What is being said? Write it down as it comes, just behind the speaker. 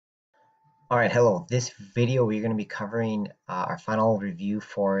All right, hello. This video we're going to be covering our final review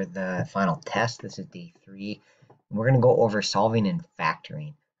for the final test. This is day 3. We're going to go over solving and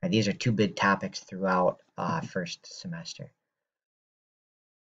factoring. Right, these are two big topics throughout first semester.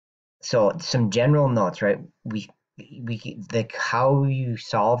 So some general notes, right? How you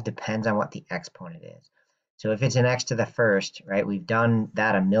solve depends on what the exponent is. So if it's an x to the first, right? We've done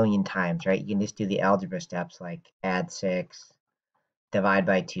that a million times, right? You can just do the algebra steps like add 6, divide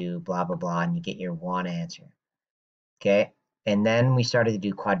by 2, blah, blah, blah, and you get your one answer. Okay, and then we started to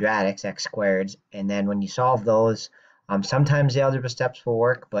do quadratics, x squareds, and then when you solve those, sometimes the algebra steps will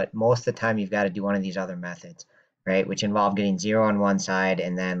work, but most of the time you've got to do one of these other methods, right, which involve getting 0 on one side,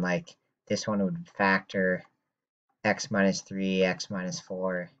 and then like this one would factor x minus 3, x minus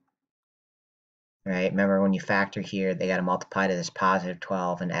 4, right? Remember when you factor here, they got to multiply to this positive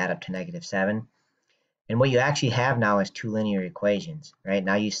 12 and add up to negative 7. And what you actually have now is two linear equations, right?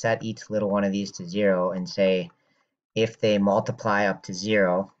 Now you set each little one of these to 0 and say, if they multiply up to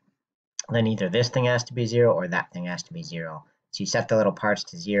 0, then either this thing has to be 0 or that thing has to be 0. So you set the little parts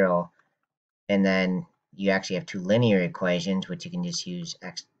to 0, and then you actually have two linear equations, which you can just use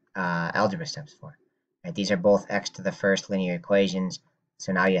algebra steps for. Right? These are both x to the first linear equations,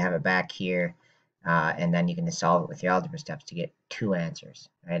 so now you have it back here, and then you can just solve it with your algebra steps to get two answers.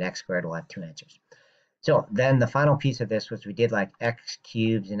 Right? X squared will have two answers. So then the final piece of this was we did like x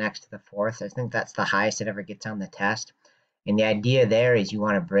cubes and x to the fourth. I think that's the highest it ever gets on the test. And the idea there is you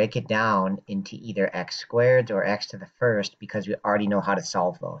want to break it down into either x squareds or x to the first because we already know how to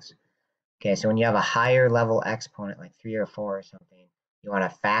solve those. Okay, so when you have a higher level exponent like 3 or 4 or something, you want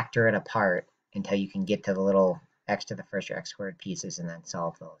to factor it apart until you can get to the little x to the first or x squared pieces and then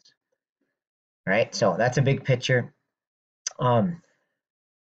solve those. All right, so that's a big picture.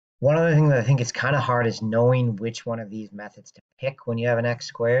 One other thing that I think is kind of hard is knowing which one of these methods to pick when you have an x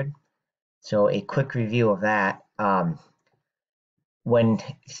squared. So a quick review of that. When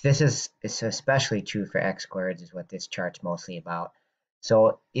this is especially true for x squareds is what this chart's mostly about.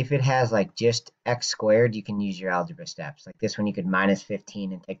 So if it has like just x squared, you can use your algebra steps. Like this one, you could minus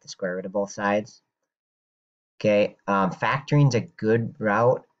 15 and take the square root of both sides. Okay, factoring is a good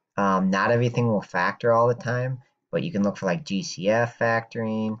route. Not everything will factor all the time, but you can look for like GCF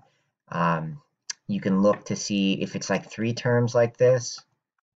factoring. You can look to see if it's like 3 terms like this.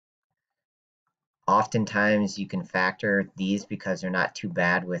 Oftentimes you can factor these because they're not too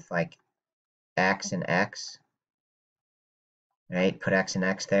bad with like x and x, right? Put x and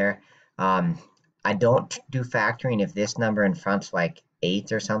x there. I don't do factoring if this number in front's like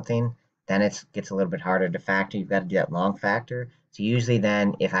 8 or something, then it gets a little bit harder to factor. You've got to do that long factor. So usually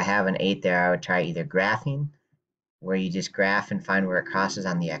then if I have an 8 there, I would try either graphing, where you just graph and find where it crosses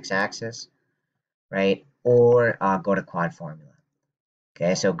on the x-axis, right? Or go to quad formula.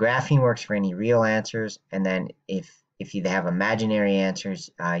 Okay, so graphing works for any real answers, and then if you have imaginary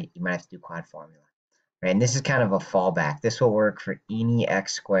answers, you might have to do quad formula. Right, and this is kind of a fallback. This will work for any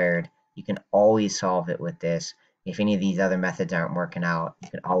x squared. You can always solve it with this. If any of these other methods aren't working out,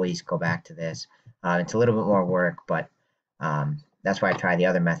 you can always go back to this. It's a little bit more work, but that's why I try the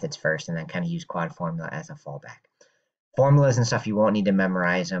other methods first and then kind of use quad formula as a fallback. Formulas and stuff, you won't need to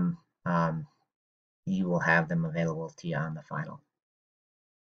memorize them. You will have them available to you on the final.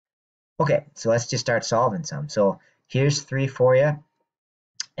 Okay, so let's just start solving some. So here's 3 for you,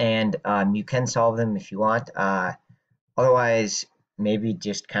 and you can solve them if you want. Otherwise, maybe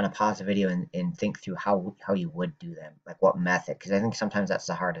just kind of pause the video and think through how you would do them, like what method, because I think sometimes that's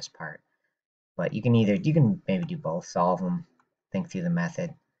the hardest part. But you can maybe do both, solve them, think through the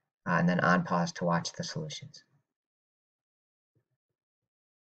method, and then on pause to watch the solutions.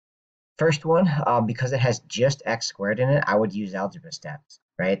 First one, because it has just x squared in it, I would use algebra steps,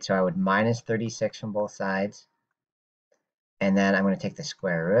 right? So I would minus 36 from both sides, and then I'm going to take the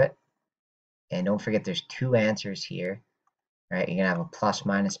square root. And don't forget there's two answers here, right? You're going to have a plus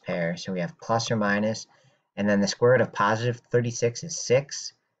minus pair. So we have plus or minus, and then the square root of positive 36 is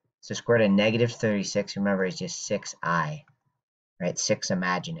 6. So square root of negative 36, remember, is just 6i, right? 6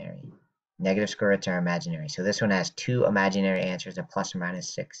 imaginary. Negative square roots are imaginary. So this one has two imaginary answers, a plus or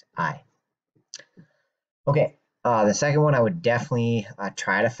minus 6i. Okay, the second one I would definitely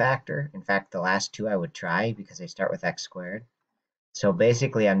try to factor. In fact, the last two I would try because they start with x squared. So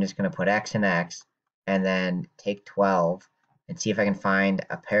basically, I'm just going to put x and x, and then take 12, and see if I can find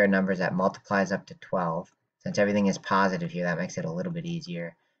a pair of numbers that multiplies up to 12. Since everything is positive here, that makes it a little bit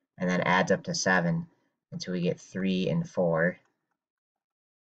easier. And then adds up to 7 until we get 3 and 4.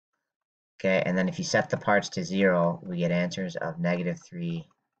 Okay, and then if you set the parts to 0, we get answers of -3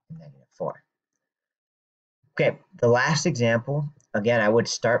 and -4. Okay, the last example, again, I would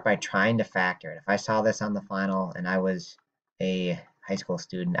start by trying to factor it. If I saw this on the final and I was a high school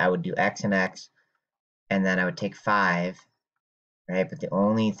student, I would do x and x, and then I would take 5, right? But the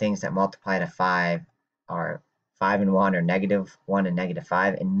only things that multiply to 5 are 5 and 1 or -1 and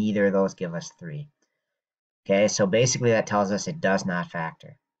 -5, and neither of those give us 3. Okay, so basically that tells us it does not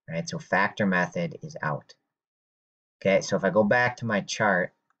factor, right? So factor method is out. Okay, so if I go back to my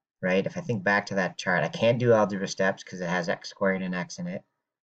chart, right? If I think back to that chart, I can't do algebra steps because it has x squared and x in it,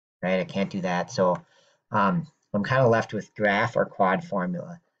 right? I can't do that. So I'm kind of left with graph or quad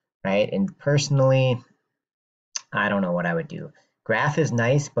formula, right? And personally, I don't know what I would do. Graph is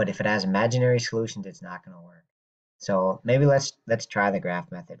nice, but if it has imaginary solutions, it's not going to work. So maybe let's try the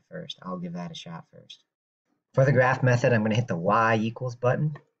graph method first. I'll give that a shot first. For the graph method, I'm going to hit the y equals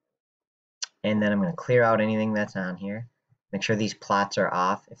button, and then I'm going to clear out anything that's on here. Make sure these plots are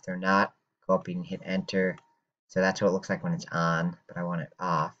off. If they're not, go up and hit enter. So that's what it looks like when it's on, but I want it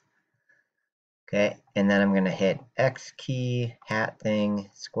off. Okay, and then I'm going to hit X key, hat thing,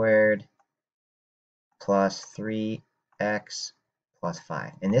 squared, plus 3x plus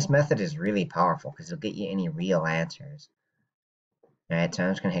 5. And this method is really powerful because it'll get you any real answers. All right, so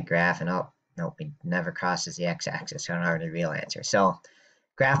I'm just going to hit graph, and oh, nope, it never crosses the x-axis, so I don't have any real answer. So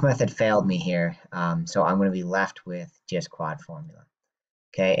graph method failed me here, so I'm going to be left with just quad formula.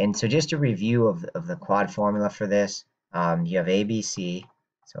 Okay, and so just a review of the quad formula for this, you have A, B, C.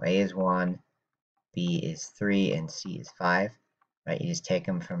 So A is 1, B is 3, and C is 5. Right, you just take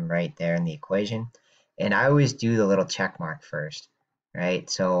them from right there in the equation. And I always do the little check mark first, right?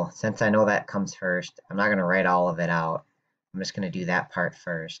 So since I know that comes first, I'm not going to write all of it out. I'm just going to do that part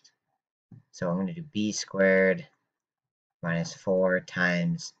first. So I'm going to do B squared minus 4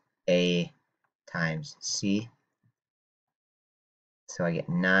 times A times C. So I get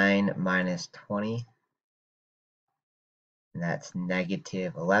 9 minus 20, and that's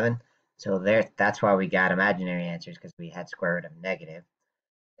negative 11. So that's why we got imaginary answers, because we had square root of negative.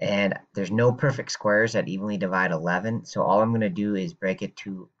 And there's no perfect squares that evenly divide 11. So all I'm going to do is break it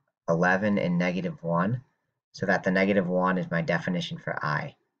to 11 and -1, so that the -1 is my definition for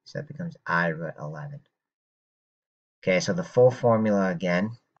I. So that becomes I root 11. Okay, so the full formula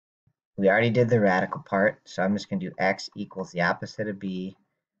again, we already did the radical part. So I'm just going to do x equals the opposite of b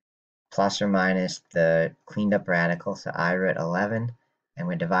plus or minus the cleaned up radical. So I root 11. And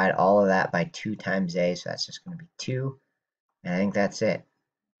we divide all of that by 2 times a. So that's just going to be 2. And I think that's it.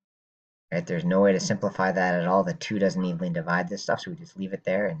 Right? There's no way to simplify that at all. The 2 doesn't evenly divide this stuff, so we just leave it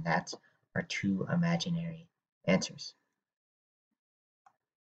there, and that's our 2 imaginary answers.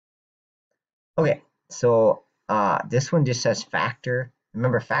 Okay, so this one just says factor.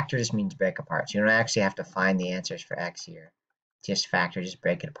 Remember, factor just means break apart, so you don't actually have to find the answers for x here. Just factor, just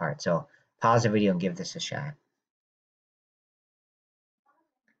break it apart. So pause the video and give this a shot.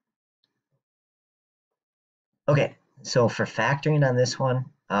 Okay, so for factoring on this one,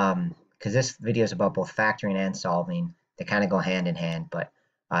 because this video is about both factoring and solving, they kind of go hand in hand, but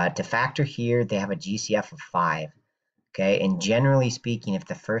to factor here, they have a GCF of 5. Okay, and generally speaking, if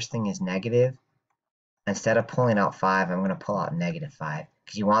the first thing is negative, instead of pulling out 5, I'm going to pull out -5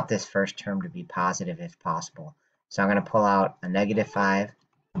 because you want this first term to be positive if possible. So I'm going to pull out a -5,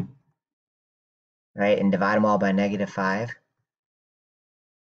 right, and divide them all by -5.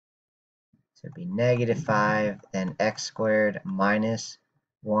 So it'd be -5, then x squared minus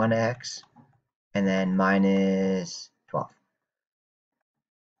 1x, and then minus 12.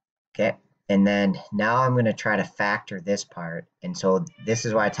 Okay, and then now I'm going to try to factor this part. And so this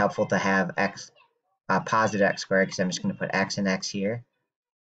is why it's helpful to have x positive x squared, because I'm just going to put x and x here.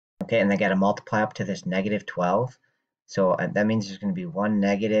 Okay, and I got to multiply up to this -12. So that means there's going to be one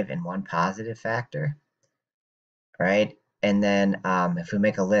negative and one positive factor, right? And then if we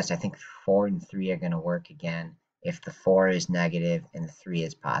make a list, I think 4 and 3 are going to work again if the 4 is negative and the 3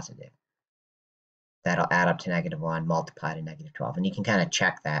 is positive. That'll add up to -1, multiply to -12. And you can kind of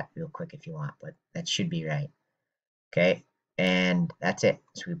check that real quick if you want, but that should be right. Okay, and that's it.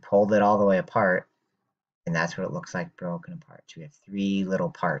 So we pulled it all the way apart, and that's what it looks like broken apart. So we have 3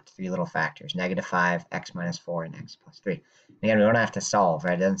 little parts, 3 little factors, -5, x minus 4, and x plus 3. And again, we don't have to solve,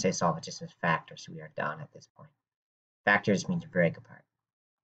 right? It doesn't say solve, it just says factor, so we are done at this point. Factors means break apart.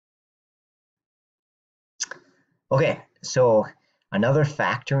 Okay, so another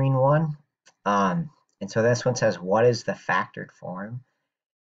factoring one. And so this one says, what is the factored form?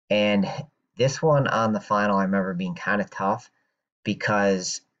 And this one on the final, I remember being kind of tough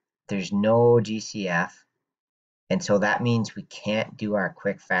because there's no GCF. And so that means we can't do our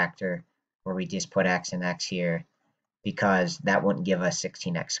quick factor where we just put x and x here because that wouldn't give us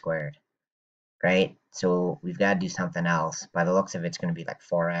 16x squared. right? So we've got to do something else. By the looks of it, it's going to be like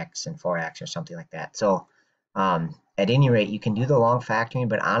 4x and 4x or something like that. So at any rate, you can do the long factoring,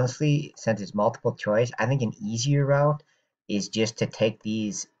 but honestly, since it's multiple choice, I think an easier route is just to take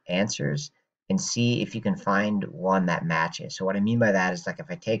these answers and see if you can find one that matches. So what I mean by that is like if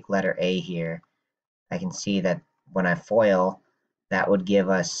I take letter A here, I can see that when I FOIL, that would give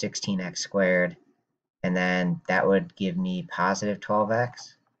us 16x squared, and then that would give me positive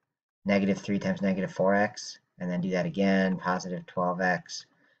 12x, negative 3 times negative 4x, and then do that again, positive 12x,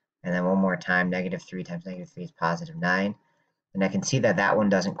 and then one more time, negative 3 times negative 3 is positive 9. And I can see that that one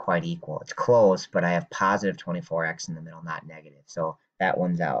doesn't quite equal. It's close, but I have positive 24x in the middle, not negative. So that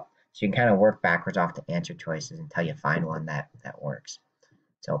one's out. So you can kind of work backwards off the answer choices until you find one that works.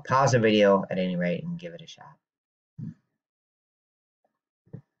 So pause the video at any rate and give it a shot.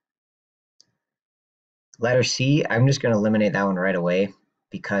 Letter C, I'm just going to eliminate that one right away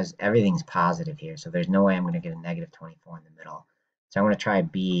because everything's positive here. So there's no way I'm going to get a negative 24 in the middle. So I'm going to try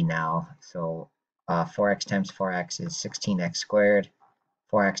B now. So 4x times 4x is 16x squared.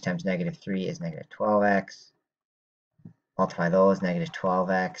 4x times negative 3 is negative 12x. Multiply those, negative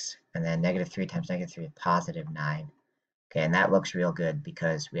 12x. And then negative 3 times negative 3 is positive 9. Okay, and that looks real good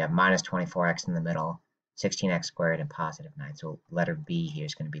because we have minus 24x in the middle, 16x squared, and positive 9. So letter B here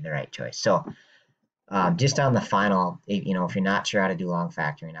is going to be the right choice. So just on the final, if you're not sure how to do long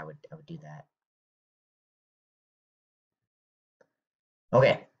factoring, I would do that.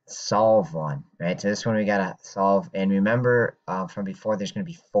 Okay, solve one, right? So this one we gotta solve, and remember from before, there's going to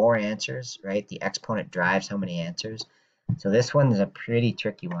be 4 answers, right? The exponent drives how many answers. So this one is a pretty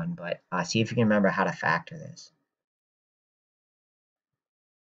tricky one, but see if you can remember how to factor this.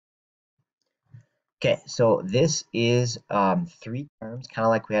 Okay, so this is 3 terms, kind of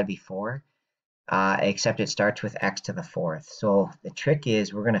like we had before. Except it starts with x to the 4th. So the trick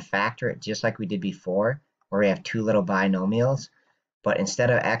is we're going to factor it just like we did before, where we have 2 little binomials. But instead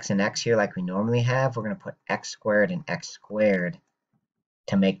of x and x here like we normally have, we're going to put x squared and x squared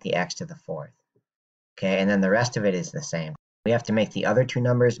to make the x to the 4th. Okay, and then the rest of it is the same. We have to make the other 2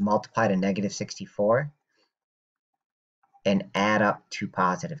 numbers multiply to negative 64 and add up to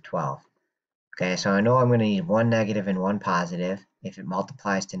positive 12. Okay, so I know I'm going to need 1 negative and 1 positive if it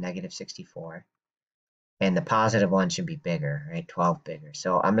multiplies to negative 64. And the positive one should be bigger, right? 12 bigger.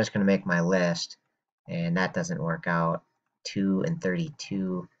 So I'm just going to make my list, and that doesn't work out. 2 and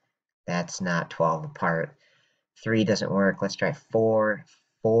 32, that's not 12 apart. 3 doesn't work. Let's try 4.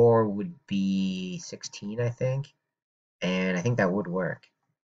 4 would be 16, I think. And I think that would work.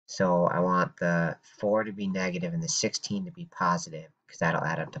 So I want the 4 to be negative and the 16 to be positive, because that'll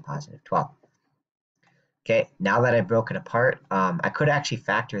add up to positive 12. Okay, now that I broke it apart, I could actually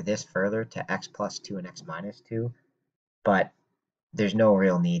factor this further to x plus 2 and x minus 2, but there's no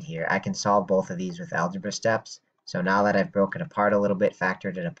real need here. I can solve both of these with algebra steps. So now that I've broken apart a little bit,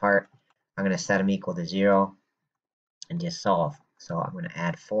 factored it apart, I'm going to set them equal to 0 and just solve. So I'm going to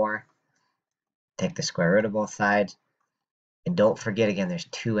add 4, take the square root of both sides, and don't forget again, there's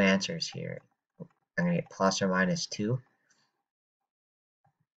 2 answers here. I'm going to get plus or minus 2.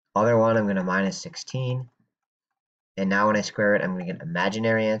 Other one, I'm going to minus 16. And now when I square it, I'm going to get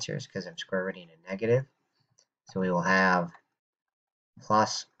imaginary answers because I'm square rooting a negative. So we will have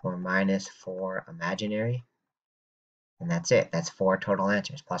plus or minus 4 imaginary. And that's it. That's 4 total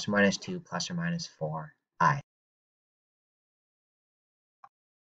answers, plus or minus 2, plus or minus 4i.